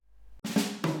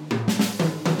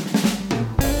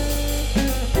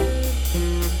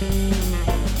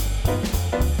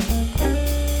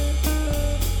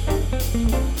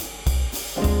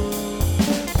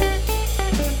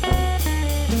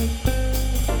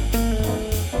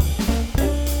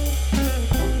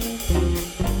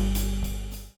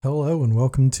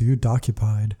welcome to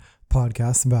Doccupied,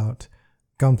 podcast about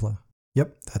Gunpla.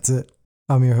 Yep, that's it.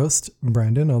 I'm your host,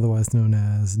 Brandon, otherwise known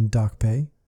as DocPay,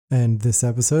 and this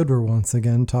episode we're once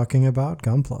again talking about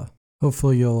Gunpla.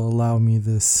 Hopefully you'll allow me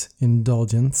this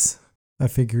indulgence. I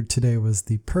figured today was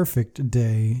the perfect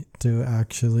day to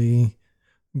actually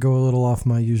go a little off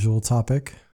my usual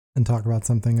topic and talk about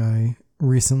something I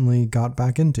recently got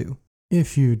back into.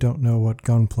 If you don't know what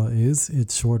Gunpla is,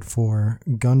 it's short for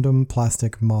Gundam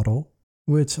Plastic Model,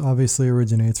 which obviously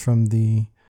originates from the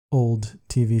old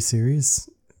TV series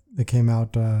that came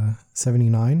out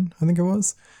 79, I think it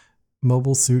was,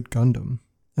 Mobile Suit Gundam.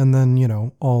 And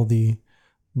then, all the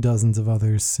dozens of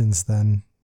others since then.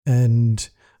 And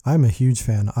I'm a huge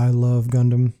fan. I love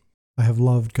Gundam. I have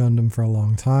loved Gundam for a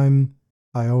long time.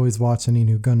 I always watch any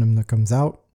new Gundam that comes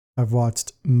out. I've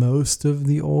watched most of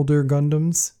the older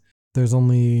Gundams. There's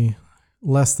only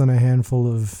less than a handful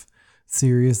of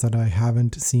series that I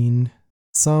haven't seen.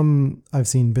 Some I've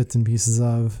seen bits and pieces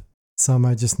of. Some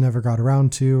I just never got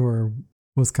around to or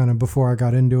was kind of before I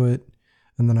got into it.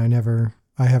 And then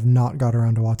I have not got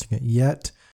around to watching it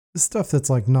yet. Stuff that's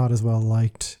not as well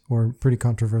liked or pretty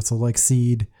controversial, like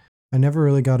Seed. I never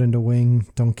really got into Wing,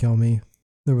 Don't Kill Me.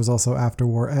 There was also After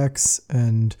War X,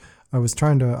 and I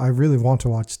really want to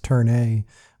watch Turn A,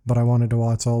 but I wanted to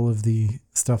watch all of the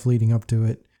stuff leading up to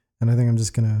it, and I think I'm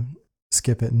just going to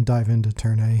skip it and dive into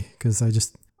Turn A, because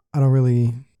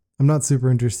I'm not super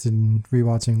interested in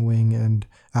rewatching Wing and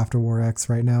After War X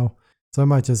right now, so I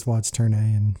might just watch Turn A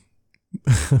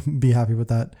and be happy with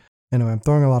that. Anyway, I'm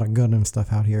throwing a lot of Gundam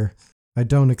stuff out here. I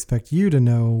don't expect you to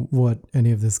know what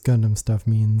any of this Gundam stuff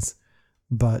means,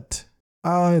 but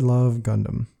I love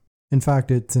Gundam. In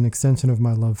fact, it's an extension of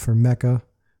my love for mecha,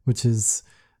 which is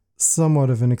somewhat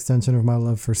of an extension of my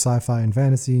love for sci-fi and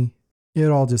fantasy.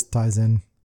 It all just ties in.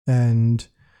 And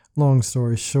long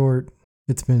story short,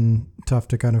 it's been tough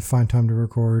to kind of find time to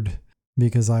record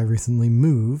because I recently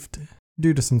moved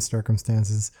due to some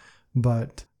circumstances.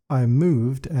 But I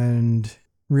moved and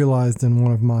realized in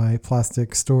one of my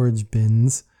plastic storage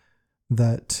bins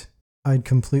that I'd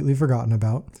completely forgotten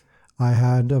about. I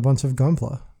had a bunch of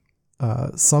Gunpla,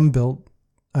 some built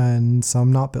and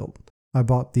some not built. I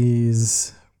bought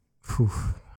these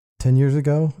 10 years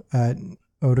ago at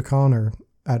Otakon or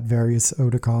at various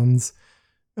Otakons.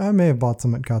 I may have bought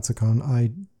some at Katsucon.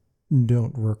 I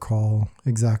don't recall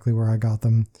exactly where I got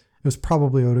them. It was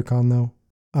probably Otakon though.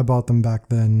 I bought them back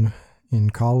then in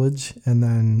college, and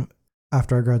then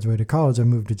after I graduated college, I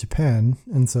moved to Japan,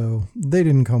 and so they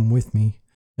didn't come with me.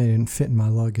 They didn't fit in my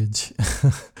luggage,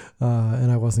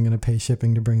 and I wasn't going to pay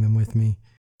shipping to bring them with me.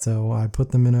 So I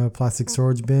put them in a plastic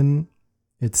storage bin.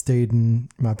 It stayed in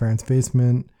my parents'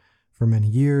 basement for many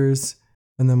years.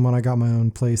 And then when I got my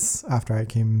own place after I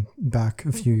came back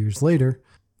a few years later,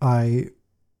 I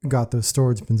got those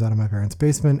storage bins out of my parents'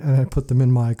 basement and I put them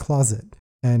in my closet.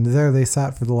 And there they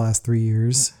sat for the last 3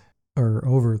 years, or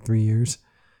over 3 years,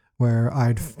 where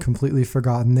I'd completely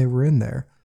forgotten they were in there.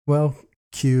 Well,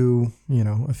 cue,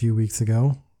 a few weeks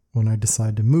ago when I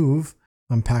decided to move,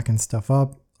 I'm packing stuff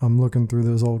up, I'm looking through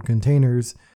those old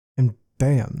containers, and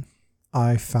bam,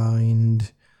 I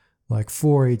find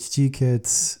 4 HG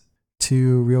kits,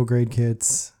 2 real grade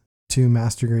kits, 2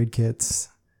 master grade kits,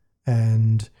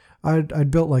 and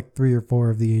I'd built 3 or 4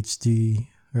 of the HD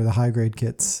or the high grade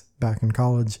kits back in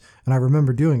college, and I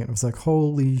remember doing it. I was like,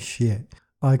 holy shit,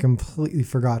 I completely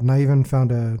forgot. And I even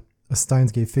found a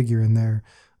Steins Gate figure in there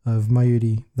of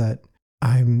Mayuri that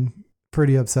I'm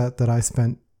pretty upset that I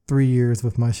spent 3 years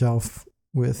with my shelf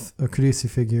with a Kurisu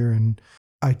figure, and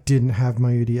I didn't have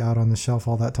Mayuri out on the shelf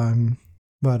all that time,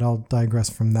 but I'll digress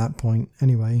from that point.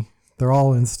 Anyway, they're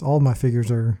all my figures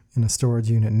are in a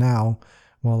storage unit now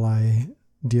while I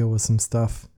deal with some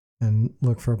stuff and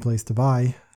look for a place to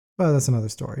buy, but that's another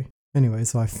story. Anyway,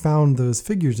 so I found those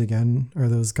figures again, or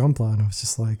those Gunpla, and I was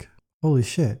just like, holy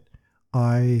shit,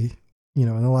 in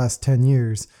the last 10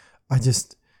 years, I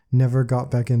just never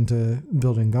got back into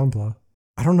building Gunpla.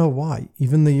 I don't know why,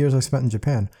 even the years I spent in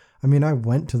Japan. I mean, I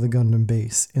went to the Gundam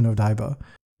base in Odaiba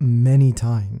many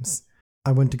times.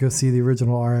 I went to go see the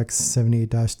original RX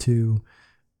 78-2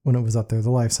 when it was up there, the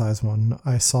life-size one.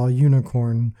 I saw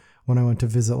Unicorn when I went to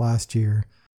visit last year.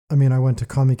 I mean, I went to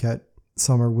Comiket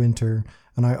summer, winter,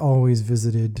 and I always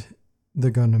visited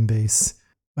the Gundam base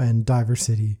and Diver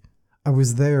City. I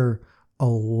was there a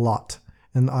lot,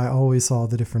 and I always saw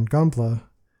the different Gunpla,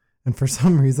 and for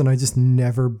some reason, I just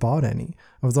never bought any.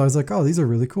 I was always like, oh, these are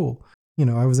really cool.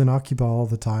 I was in Akiba all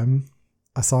the time.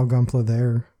 I saw Gunpla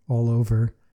there all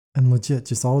over. And legit,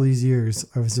 just all these years,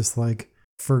 I was just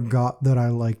forgot that I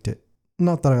liked it.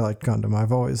 Not that I liked Gundam.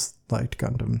 I've always liked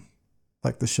Gundam.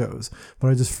 like the shows, but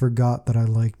I just forgot that I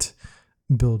liked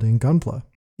building Gunpla,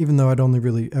 even though I'd only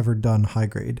really ever done high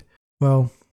grade.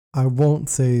 Well, I won't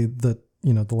say that,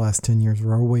 the last 10 years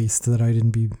were a waste, that I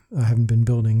haven't been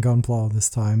building Gunpla all this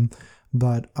time,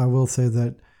 but I will say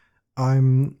that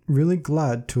I'm really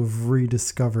glad to have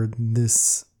rediscovered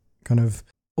this kind of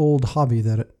old hobby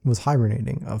that was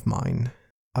hibernating of mine.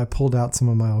 I pulled out some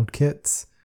of my old kits.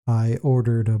 I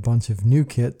ordered a bunch of new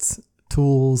kits,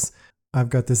 tools. I've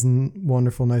got this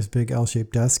wonderful, nice big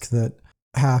L-shaped desk that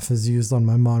half is used on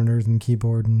my monitors and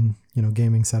keyboard and,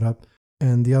 gaming setup.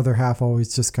 And the other half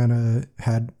always just kind of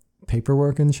had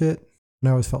paperwork and shit. And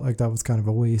I always felt like that was kind of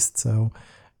a waste. So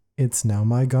it's now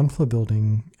my Gunpla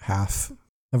building half.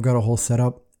 I've got a whole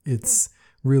setup. It's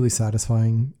really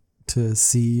satisfying to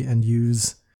see and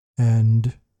use.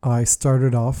 And I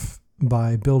started off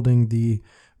by building the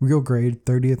real grade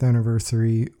 30th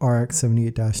anniversary RX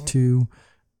 78-2,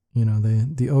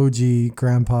 the OG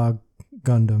Grandpa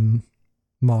Gundam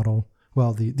model.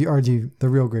 Well, the RG, the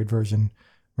real grade version,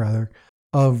 rather,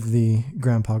 of the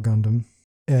Grandpa Gundam.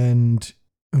 And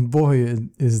boy,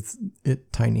 is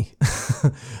it tiny.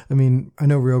 I mean, I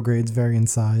know real grades vary in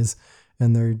size,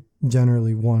 and they're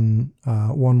generally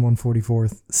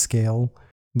 1/144th scale,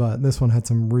 but this one had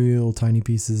some real tiny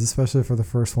pieces, especially for the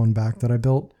first one back that I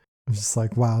built. I was just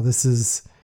like, wow, this is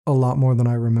a lot more than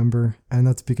I remember, and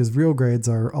that's because real grades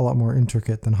are a lot more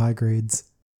intricate than high grades.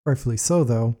 Rightfully so,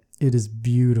 though. It is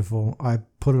beautiful. I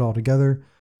put it all together.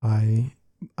 I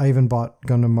even bought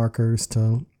Gundam markers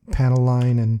to panel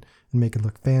line and make it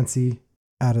look fancy.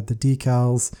 Added the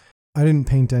decals. I didn't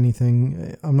paint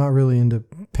anything. I'm not really into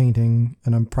painting,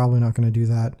 and I'm probably not going to do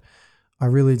that. I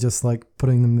really just like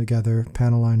putting them together,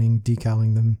 panel lining,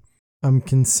 decaling them. I'm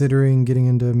considering getting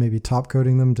into maybe top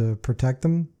coating them to protect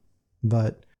them,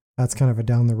 but that's kind of a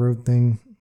down the road thing,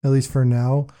 at least for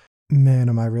now. Man,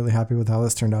 am I really happy with how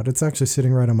this turned out. It's actually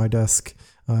sitting right on my desk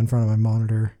in front of my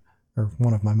monitor, or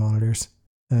one of my monitors.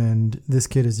 And this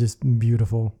kit is just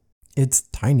beautiful. It's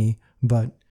tiny,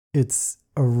 but it's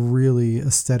a really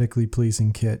aesthetically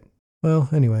pleasing kit. Well,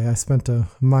 anyway, I spent a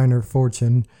minor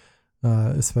fortune,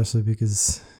 especially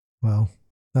because, well,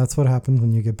 that's what happens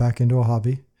when you get back into a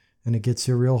hobby, and it gets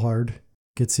you real hard,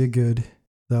 gets you good.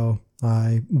 So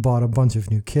I bought a bunch of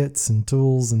new kits and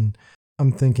tools, and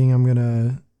I'm thinking I'm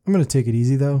gonna take it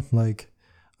easy though. Like,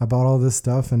 I bought all this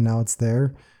stuff and now it's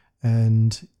there,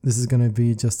 and this is gonna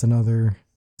be just another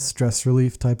stress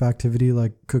relief type activity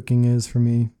like cooking is for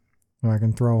me, where I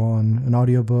can throw on an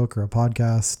audiobook or a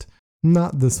podcast.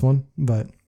 Not this one, but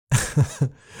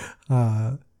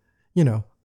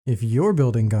if you're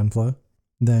building Gunpla,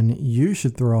 then you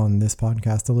should throw on this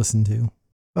podcast to listen to.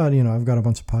 But, I've got a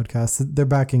bunch of podcasts. They're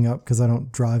backing up because I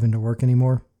don't drive into work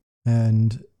anymore.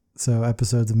 And so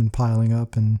episodes have been piling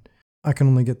up, and I can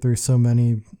only get through so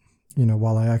many,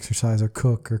 while I exercise or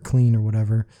cook or clean or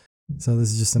whatever. So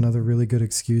this is just another really good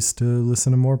excuse to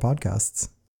listen to more podcasts.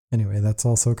 Anyway, that's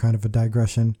also kind of a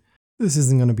digression. This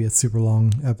isn't going to be a super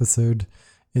long episode.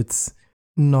 It's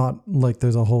not like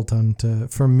there's a whole ton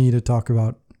for me to talk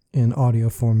about in audio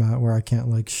format where I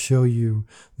can't show you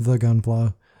the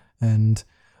Gunpla, and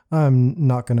I'm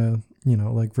not going to,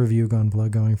 review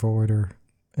Gunpla going forward or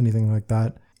anything like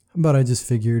that. But I just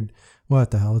figured,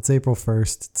 what the hell, it's April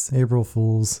 1st, it's April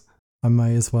Fool's. I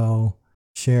might as well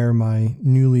share my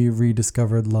newly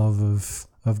rediscovered love of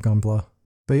Gunpla.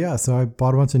 But yeah, so I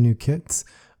bought a bunch of new kits.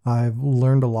 I've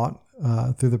learned a lot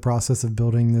through the process of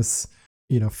building this,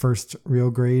 first real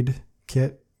grade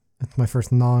kit. It's my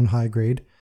first non-high grade.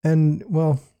 And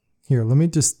well, here, let me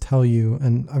just tell you,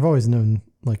 and I've always known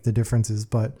the differences,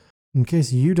 but in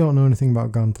case you don't know anything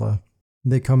about Gunpla,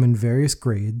 they come in various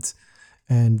grades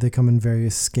and they come in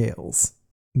various scales.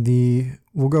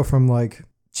 We'll go from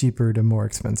cheaper to more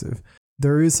expensive.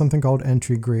 There is something called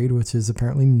entry grade, which is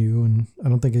apparently new, and I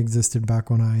don't think it existed back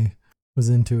when I was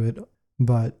into it.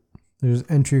 But there's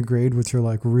entry grade, which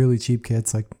are really cheap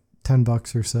kits,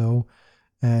 $10 or so,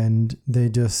 and they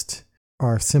just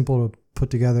are simple to put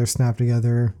together, snap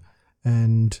together,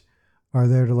 and are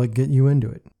there to get you into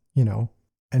it.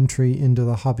 Entry into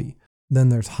the hobby. Then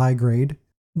there's high grade.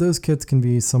 Those kits can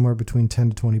be somewhere between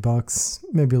 $10 to $20,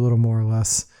 maybe a little more or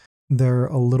less. They're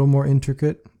a little more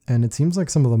intricate, and it seems like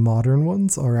some of the modern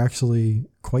ones are actually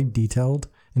quite detailed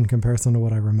in comparison to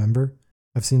what I remember.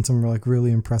 I've seen some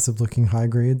really impressive looking high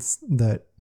grades that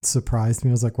surprised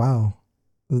me. I was like, wow,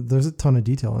 there's a ton of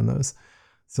detail in those.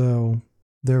 So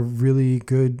they're really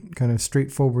good kind of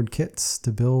straightforward kits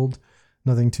to build,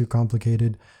 nothing too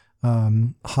complicated.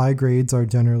 High grades are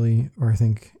generally, or I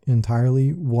think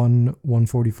entirely,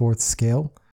 1/144th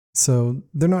scale. So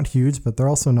they're not huge, but they're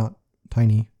also not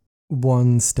tiny.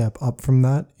 one step up from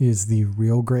that is the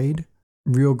real grade.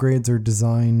 Real grades are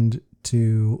designed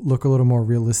to look a little more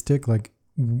realistic, like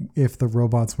if the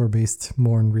robots were based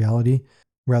more in reality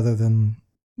rather than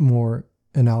more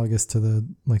analogous to the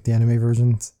anime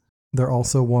versions. They're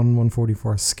also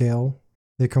 1/144 scale.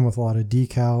 They come with a lot of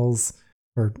decals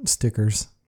or stickers,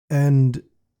 and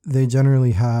they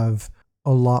generally have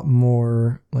a lot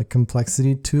more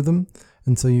complexity to them,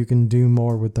 and so you can do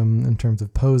more with them in terms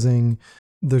of posing.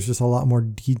 There's just a lot more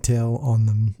detail on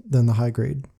them than the high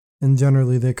grade, and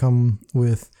generally they come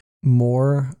with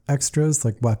more extras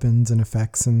like weapons and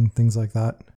effects and things like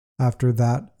that. After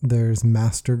that, there's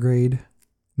master grade.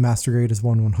 Master grade is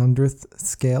 1/100th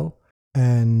scale,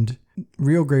 and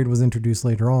real grade was introduced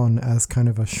later on as kind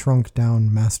of a shrunk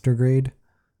down master grade,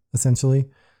 essentially.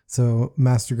 So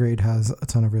master grade has a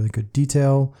ton of really good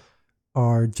detail,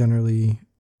 are generally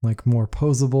more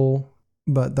posable,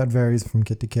 but that varies from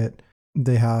kit to kit.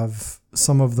 They have,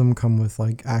 some of them come with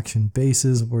action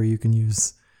bases where you can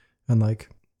use and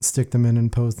stick them in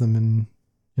and pose them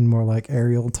in more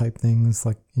aerial type things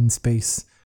in space.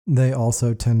 They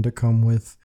also tend to come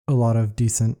with a lot of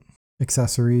decent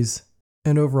accessories,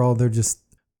 and overall they're just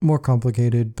more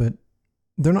complicated, but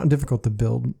they're not difficult to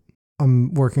build.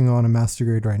 I'm working on a master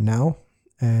grade right now,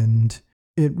 and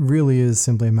it really is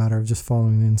simply a matter of just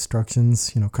following the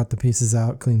instructions, cut the pieces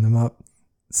out, clean them up,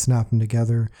 snap them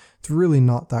together. It's really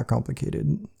not that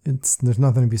complicated. There's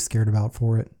nothing to be scared about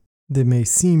for it. They may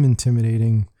seem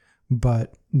intimidating,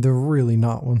 but they're really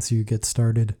not once you get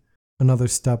started. Another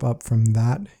step up from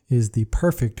that is the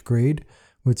perfect grade,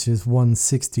 which is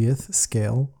 1/60th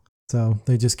scale. So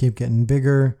they just keep getting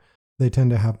bigger. They tend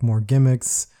to have more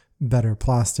gimmicks, better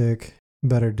plastic,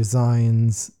 better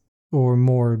designs, or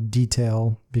more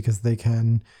detail because they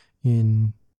can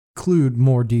include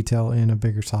more detail in a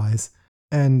bigger size.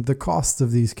 And the costs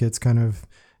of these kits kind of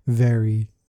vary,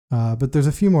 but there's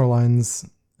a few more lines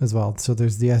as well. So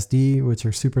there's the SD, which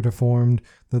are super deformed.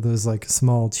 They're those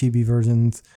small chibi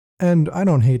versions. And I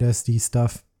don't hate SD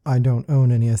stuff. I don't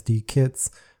own any SD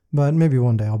kits, but maybe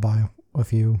one day I'll buy a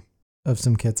few of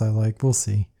some kits I like. We'll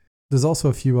see. There's also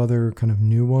a few other kind of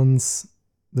new ones.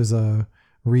 There's a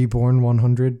Reborn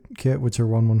 100 kit, which are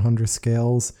 1/100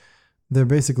 scales. They're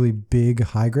basically big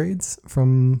high grades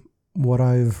from what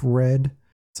I've read.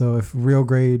 So if real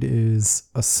grade is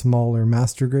a smaller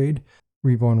master grade,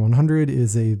 Reborn 100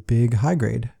 is a big high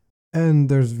grade. And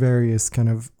there's various kind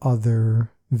of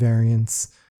other variants,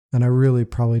 and I really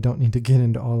probably don't need to get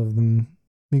into all of them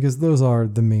because those are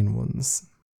the main ones.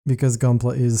 Because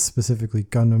Gunpla is specifically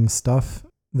Gundam stuff,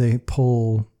 they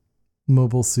pull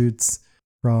mobile suits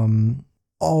from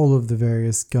all of the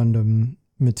various Gundam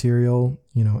material,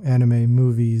 anime,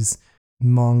 movies,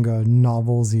 manga,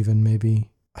 novels even maybe.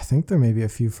 I think there may be a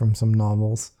few from some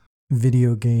novels,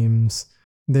 video games.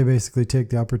 They basically take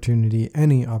the opportunity,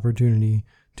 any opportunity,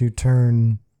 to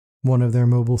turn one of their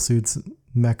mobile suits,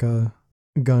 mecha,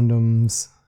 Gundams,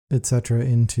 etc.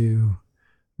 into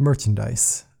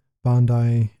merchandise.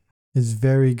 Bandai is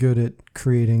very good at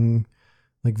creating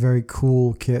very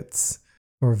cool kits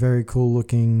or very cool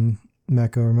looking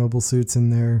mecha or mobile suits in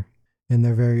their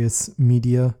various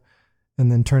media,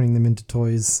 and then turning them into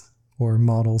toys or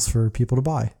models for people to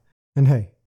buy. And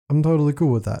hey, I'm totally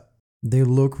cool with that. They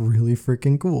look really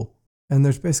freaking cool. And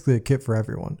there's basically a kit for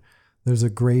everyone. There's a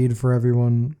grade for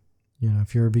everyone.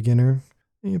 If you're a beginner,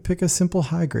 you pick a simple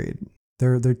high grade.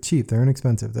 They're cheap, they're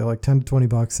inexpensive. They're $10 to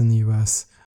 $20 in the US.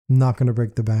 Not going to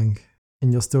break the bank,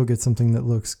 and you'll still get something that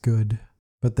looks good.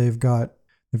 But they've got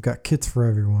kits for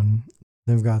everyone.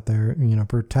 They've got their,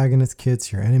 protagonist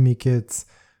kits, your enemy kits,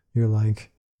 your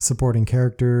supporting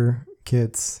character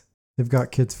kits. They've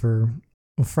got kits for,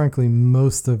 well, frankly,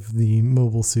 most of the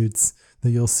mobile suits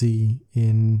that you'll see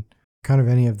in kind of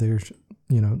any of their,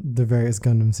 the various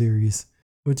Gundam series,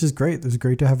 which is great. It's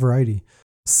great to have variety.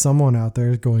 Someone out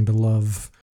there is going to love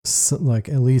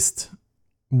at least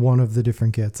one of the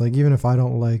different kits. Even if I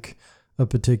don't like a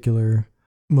particular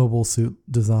mobile suit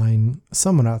design,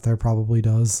 someone out there probably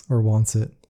does or wants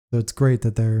it. So it's great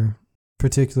that they're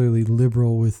particularly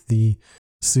liberal with the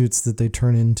suits that they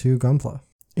turn into Gunpla.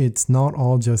 It's not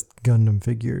all just Gundam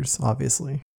figures,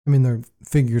 obviously. I mean, they're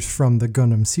figures from the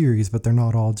Gundam series, but they're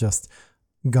not all just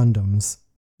Gundams.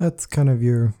 That's kind of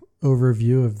your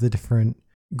overview of the different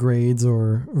grades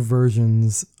or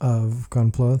versions of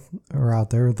Gunpla are out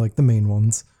there, the main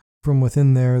ones. From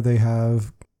within there, they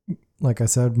have, like I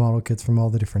said, model kits from all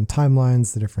the different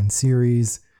timelines, the different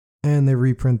series, and they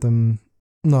reprint them,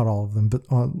 not all of them, but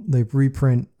they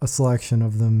reprint a selection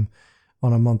of them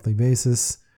on a monthly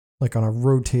basis, on a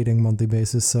rotating monthly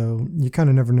basis, so you kind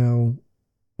of never know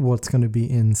what's going to be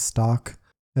in stock.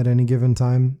 at any given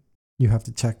time. You have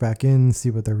to check back in, see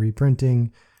what they're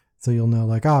reprinting. So you'll know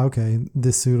like, okay,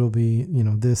 this suit will be,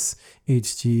 this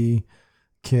HG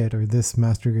kit or this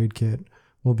master grade kit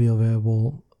will be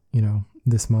available,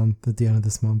 this month, at the end of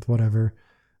this month, whatever.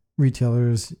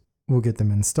 Retailers will get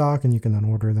them in stock and you can then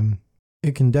order them.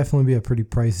 It can definitely be a pretty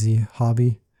pricey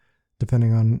hobby,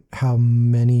 depending on how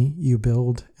many you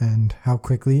build and how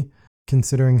quickly.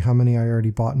 Considering how many I already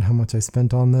bought and how much I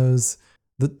spent on those,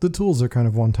 the tools are kind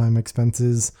of one-time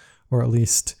expenses, or at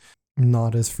least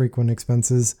not as frequent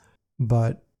expenses.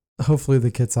 But hopefully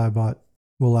the kits I bought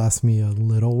will last me a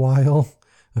little while,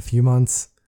 a few months.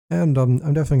 And I'm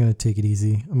definitely going to take it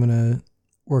easy. I'm going to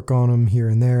work on them here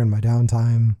and there in my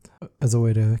downtime as a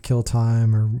way to kill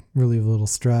time or relieve a little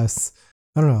stress.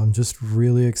 I don't know. I'm just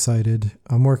really excited.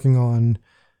 I'm working on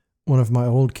one of my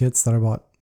old kits that I bought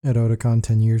at Otakon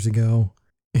 10 years ago.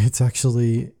 It's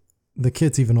actually, the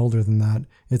kit's even older than that.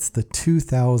 It's the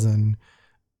 2000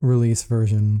 release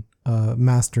version,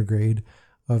 master grade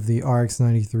of the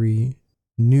RX-93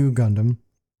 New Gundam,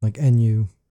 like NU,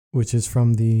 which is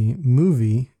from the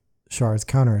movie Char's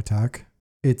Counterattack.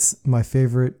 It's my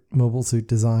favorite mobile suit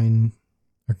design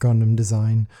or Gundam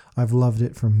design. I've loved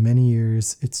it for many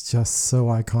years. It's just so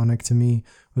iconic to me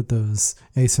with those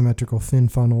asymmetrical fin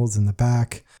funnels in the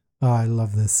back. I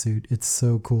love this suit. It's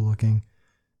so cool looking.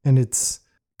 And its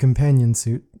companion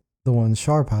suit, the one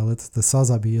Char pilots, the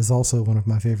Sazabi, is also one of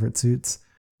my favorite suits.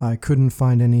 I couldn't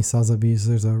find any Sazabis.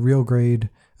 There's a real grade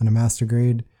and a master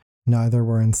grade. Neither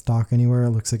were in stock anywhere.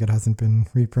 It looks like it hasn't been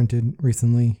reprinted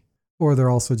recently. Or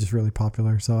they're also just really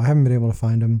popular, so I haven't been able to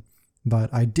find them.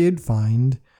 But I did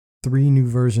find 3 new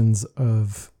versions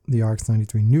of the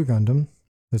RX-93 New Gundam.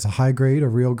 There's a high grade, a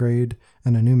real grade,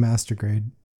 and a new master grade.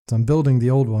 So I'm building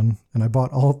the old one, and I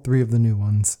bought all 3 of the new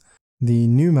ones. The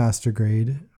new master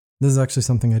grade, this is actually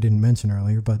something I didn't mention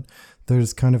earlier, but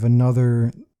there's kind of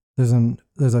another, there's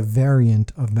a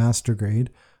variant of master grade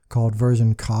called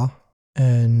version Ka,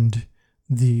 and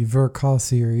the Ver-Ka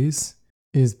series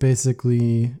is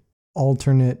basically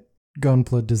alternate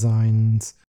Gunpla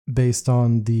designs based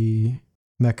on the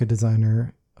mecha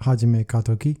designer Hajime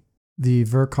Katoki. The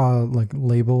Ver-Ka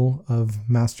label of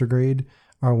master grade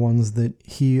are ones that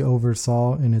he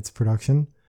oversaw in its production.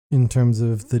 In terms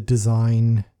of the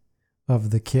design of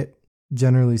the kit,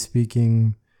 generally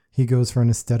speaking, he goes for an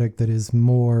aesthetic that is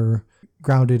more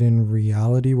grounded in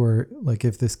reality, where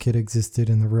if this kit existed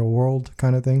in the real world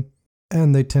kind of thing.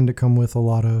 And they tend to come with a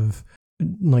lot of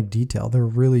detail. They're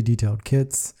really detailed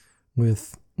kits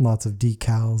with lots of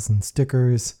decals and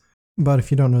stickers. But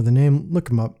if you don't know the name, look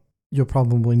him up. You'll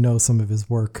probably know some of his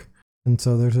work. And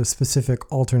so there's a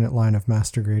specific alternate line of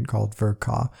master grade called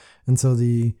Ver-Ka. And so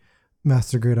the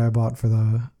master grade I bought for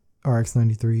the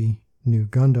RX-93 New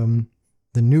Gundam,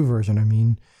 the new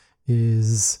version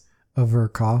is a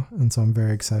Ver-Ka, and so I'm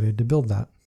very excited to build that.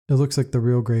 It looks like the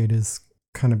real grade is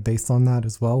kind of based on that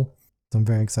as well, so I'm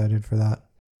very excited for that.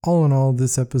 All in all,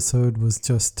 this episode was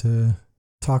just to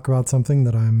talk about something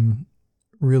that I'm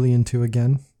really into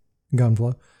again,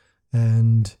 Gunpla,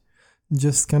 and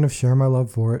just kind of share my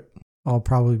love for it. I'll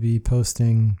probably be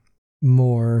posting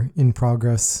more in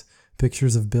progress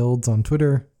pictures of builds on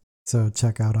Twitter, so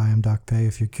check out IamDocPay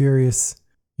if you're curious.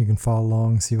 You can follow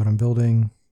along, see what I'm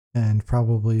building, and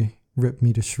probably rip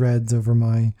me to shreds over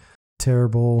my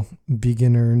terrible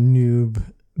beginner noob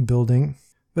building.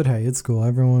 But hey, it's cool.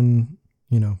 Everyone,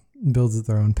 builds at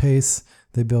their own pace.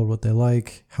 They build what they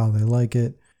like, how they like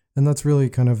it. And that's really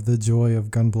kind of the joy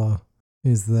of Gunpla,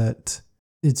 is that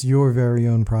it's your very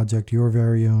own project, your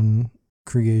very own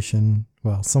creation.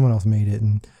 Well, someone else made it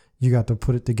and you got to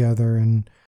put it together and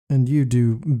you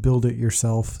do build it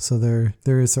yourself. So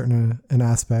there is an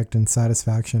aspect and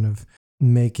satisfaction of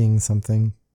making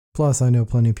something. Plus, I know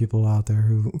plenty of people out there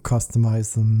who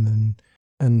customize them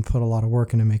and put a lot of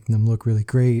work into making them look really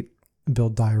great,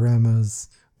 build dioramas,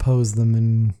 pose them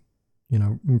in,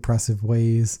 impressive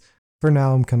ways. For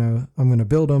now, I'm going to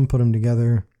build them, put them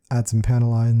together, add some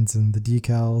panel lines and the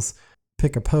decals,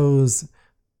 pick a pose,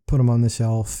 put them on the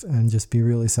shelf, and just be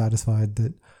really satisfied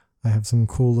that I have some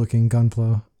cool looking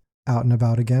Gunpla out and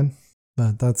about again.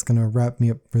 But that's going to wrap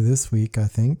me up for this week, I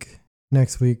think.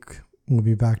 Next week, we'll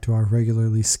be back to our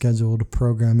regularly scheduled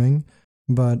programming.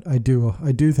 But I do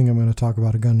think I'm going to talk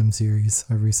about a Gundam series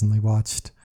I recently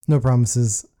watched. No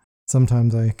promises.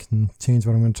 Sometimes I can change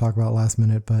what I'm going to talk about last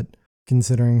minute, but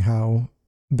considering how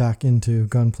back into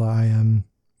Gunpla I am,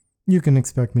 you can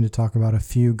expect me to talk about a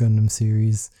few Gundam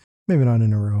series. Maybe not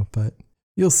in a row, but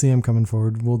you'll see I'm coming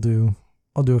forward. I'll do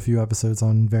a few episodes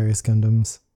on various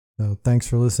Gundams. So thanks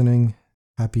for listening.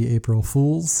 Happy April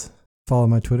Fools. Follow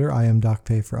my Twitter, I am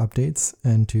DocPay, for updates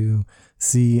and to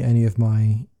see any of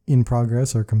my in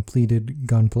progress or completed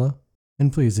Gunpla.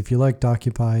 And please, if you like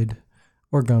Doccupied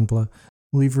or Gunpla,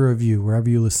 leave a review wherever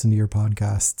you listen to your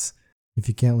podcasts. If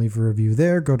you can't leave a review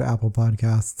there, go to Apple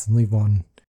Podcasts and leave one.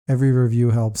 Every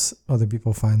review helps other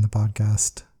people find the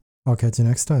podcast. I'll catch you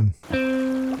next time.